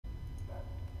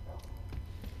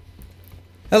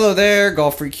Hello there,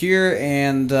 Golf Freak here,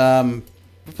 and we're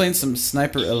playing some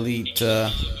Sniper Elite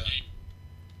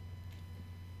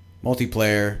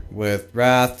multiplayer with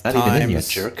Wrath, Not even in yet, Times,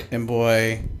 jerk.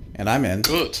 Mboy, and I'm in.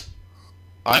 Good.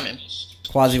 I'm in.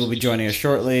 Quasi will be joining us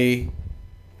shortly.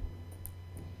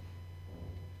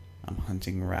 I'm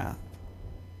hunting Wrath.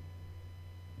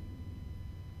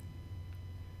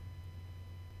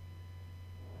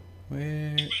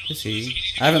 Where is he?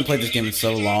 I haven't played this game in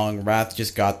so long. Wrath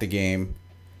just got the game.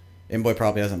 Mboy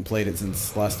probably hasn't played it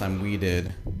since last time we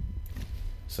did.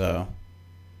 So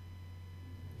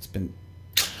it's been...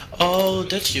 Oh,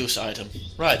 that's use item.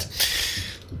 Right.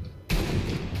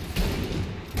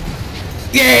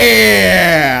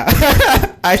 Yeah!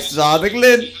 I saw the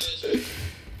glint.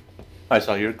 I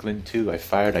saw your glint too. I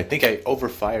fired. I think I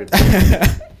overfired.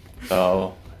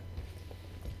 So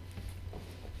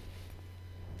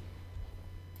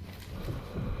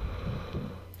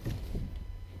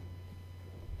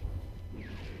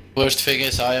Worst thing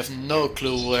is I have no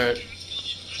clue where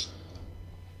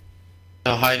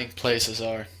the hiding places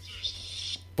are.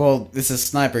 Well, this is a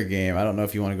sniper game. I don't know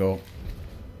if you want to go...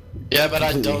 Yeah, but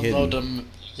I Completely don't know hidden. them.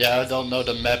 Yeah, I don't know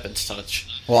the map and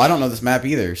such. Well, I don't know this map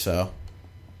either, so...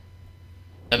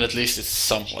 And at least it's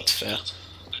somewhat fair.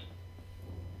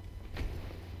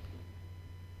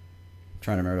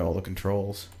 trying to remember all the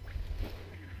controls.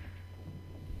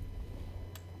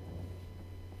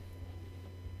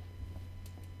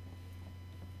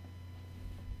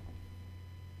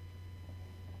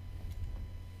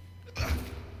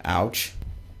 Ouch.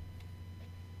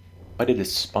 why did it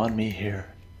spawn me here?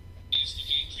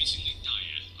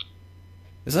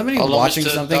 Is somebody How long watching is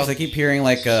the something? 'Cause I dog? keep hearing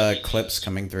like clips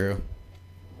coming through.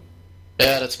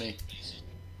 Yeah, that's me.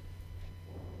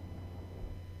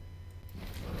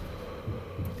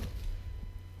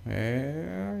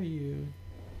 Where are you?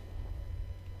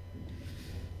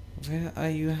 Where are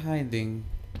you hiding?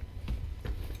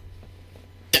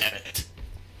 Damn it.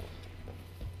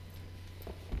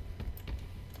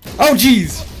 Oh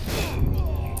jeez!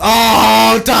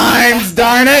 Oh, times,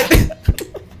 darn it!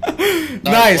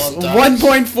 Nice, one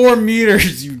times. 1.4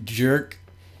 meters, you jerk.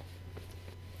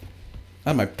 I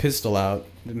had my pistol out.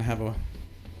 Didn't have a...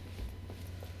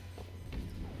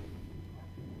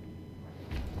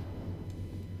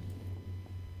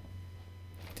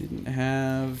 Didn't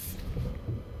have...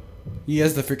 He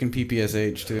has the freaking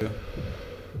PPSH too.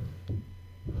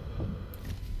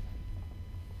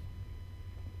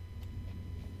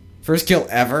 First kill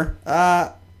ever?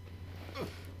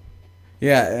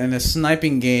 Yeah, in a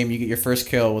sniping game, you get your first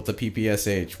kill with the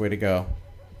PPSH. Way to go.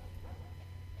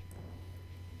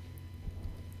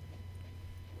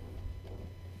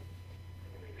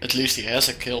 At least he has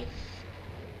a kill.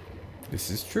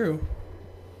 This is true.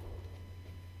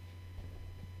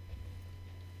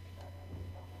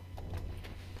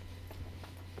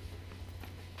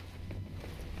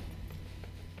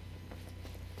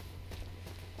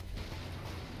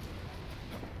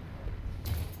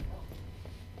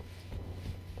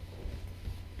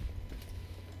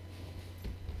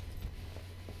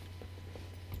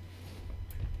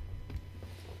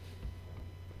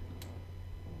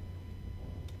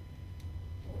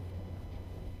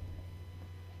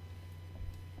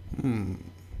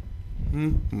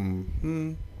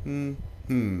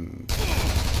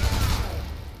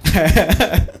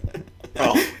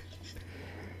 Oh.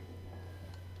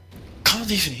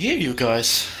 Can't even hear you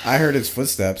guys. I heard his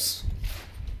footsteps.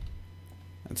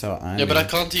 That's how I Yeah, but I know.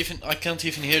 can't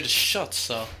even hear the shots,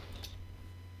 so.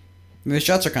 The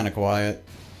shots are kind of quiet.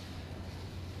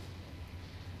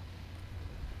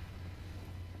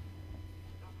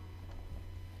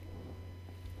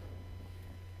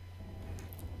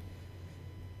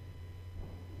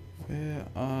 Where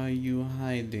are you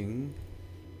hiding?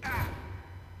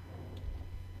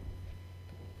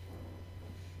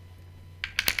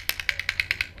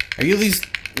 Are you at least,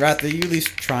 Wrath, are you at least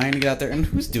trying to get out there? And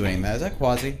who's doing that? Is that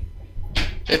Quasi?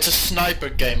 It's a sniper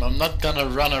game, I'm not gonna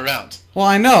run around. Well,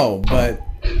 I know, but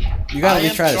you gotta I at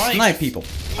least am try to trying. snipe people.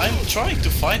 I'm trying to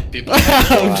find people. I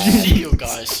don't see you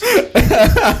guys.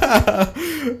 How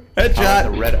Headshot.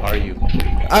 in the red are you?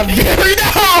 I'm very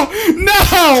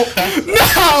no,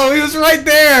 no. He was right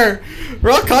there.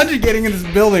 We're all conjugating in this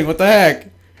building. What the heck?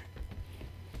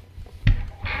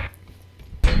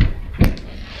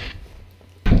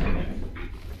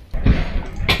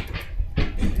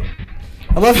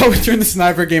 I love how we turned the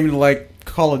sniper game into like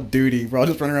Call of Duty. We're all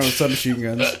just running around with submachine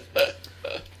guns.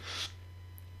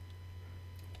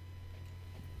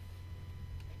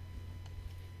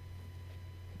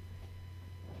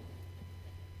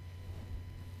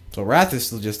 So Wrath is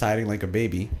still just hiding like a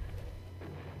baby.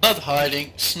 Not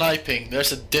hiding, sniping.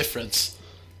 There's a difference.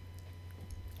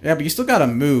 Yeah, but you still gotta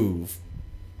move.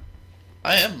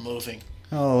 I am moving.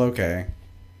 Oh, okay.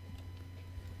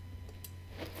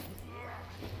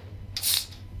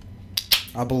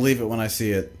 I'll believe it when I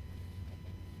see it.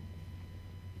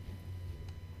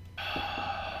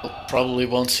 Probably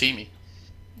won't see me.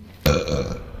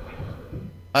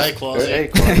 Hi, Quasi. Hey,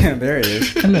 Quasi. There it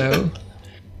is. Hello.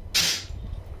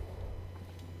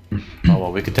 Oh,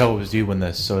 well, we could tell it was you when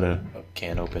the soda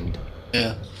can opened.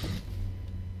 Yeah.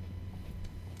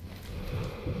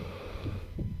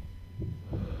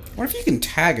 I wonder if you can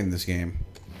tag in this game.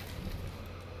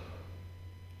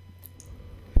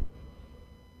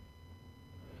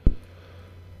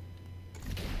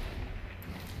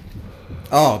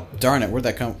 Oh, darn it. Where'd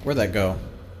that come? Where'd that go?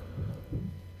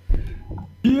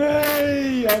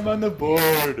 Yay! I'm on the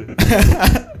board.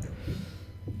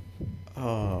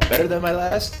 Oh. Better than my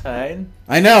last time.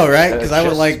 I know, right? Because I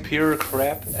went Just like pure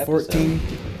crap. Episode. 14.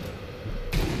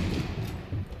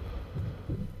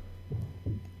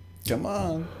 Come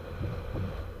on.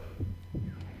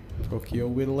 Tokyo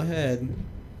Whittle ahead.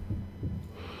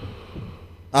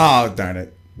 Oh, darn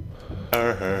it.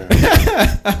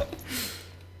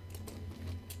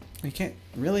 You can't.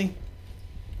 Really?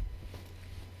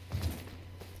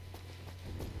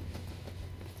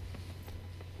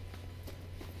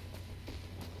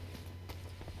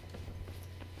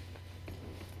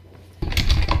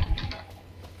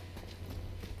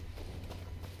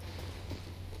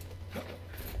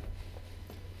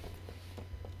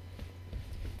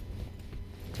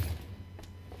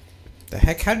 The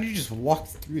heck? How did you just walk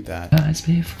through that?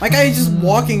 My guy is just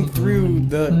walking through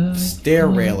the stair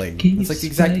railing. It's like the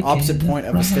exact opposite point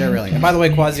of a stair railing. And by the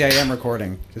way, Quasi, I am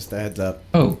recording. Just a heads up.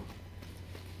 Oh.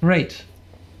 Great.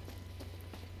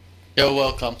 You're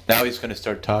welcome. Now he's gonna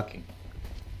start talking.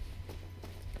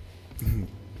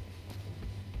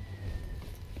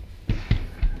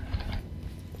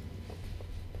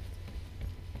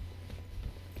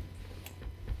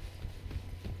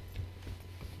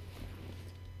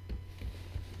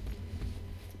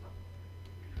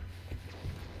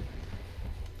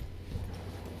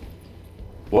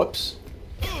 Whoops.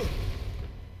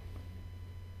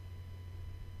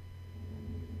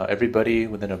 Everybody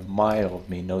within a mile of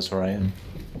me knows where I am.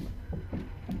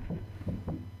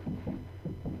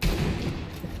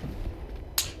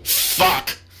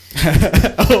 Fuck!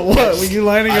 Oh, what? Were you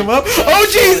lining him up? Oh,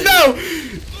 jeez, no!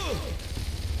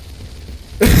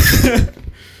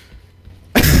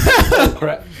 Oh,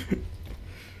 crap.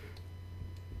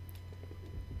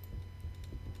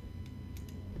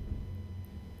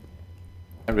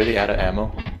 I'm really out of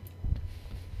ammo.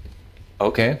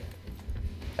 Okay.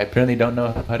 I apparently don't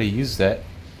know how to use that.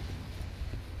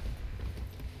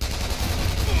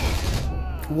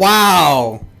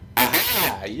 Wow!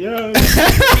 Ah, yes!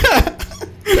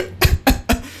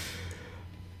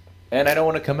 And I don't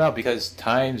want to come out because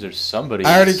Times or somebody.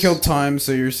 I already killed time,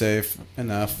 so you're safe.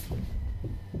 Enough.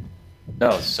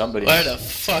 No, somebody. Where the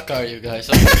fuck are you guys?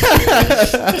 I'm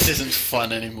serious. This isn't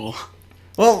fun anymore.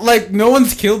 Well, like, no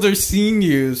one's killed or seen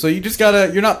you, so you just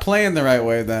gotta... You're not playing the right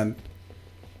way, then.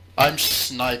 I'm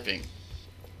sniping.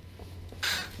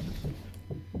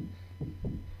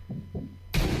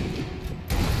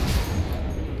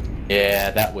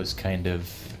 Yeah, that was kind of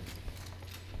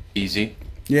easy.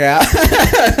 Yeah.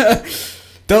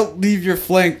 Don't leave your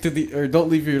flank to the... Or don't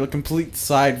leave your complete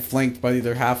side flanked by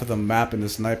either half of the map in the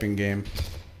sniping game.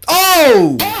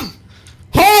 Oh!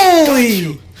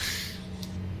 Holy!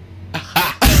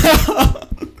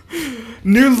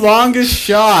 New longest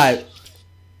shot.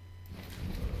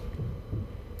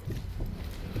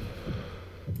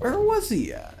 Where was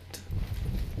he at?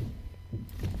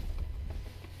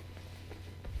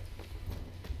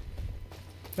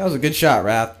 That was a good shot,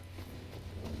 Wrath.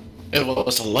 It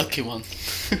was a lucky one.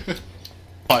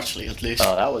 Partially, at least.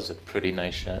 Oh, that was a pretty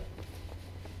nice shot.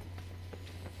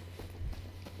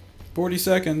 40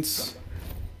 seconds.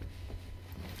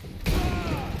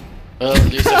 Well,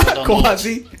 at least I don't know.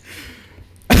 Quasi.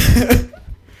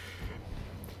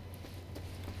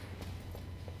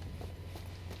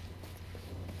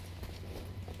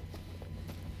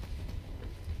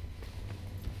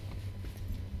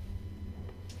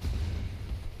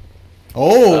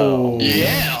 Oh.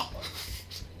 Yeah!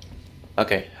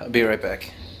 Okay, I'll be right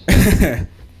back.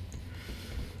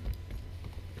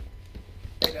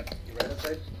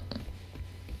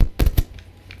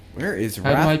 Where is How do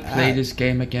Wrath I play at? this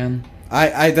game again?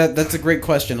 That's a great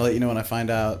question. I'll let you know when I find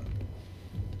out.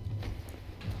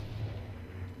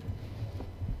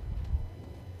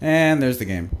 And there's the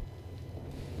game.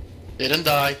 Didn't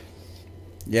die.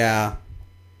 Yeah.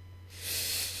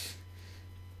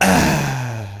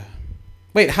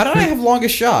 Wait, how did I have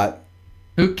longest shot?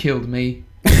 Who killed me?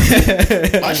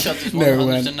 My shot is No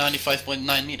one.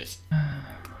 195.9 meters.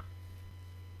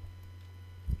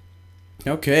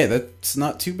 Okay, that's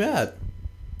not too bad.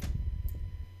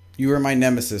 You were my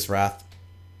nemesis, Wrath.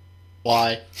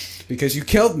 Why? Because you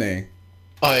killed me.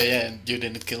 Oh yeah, and you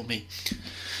didn't kill me.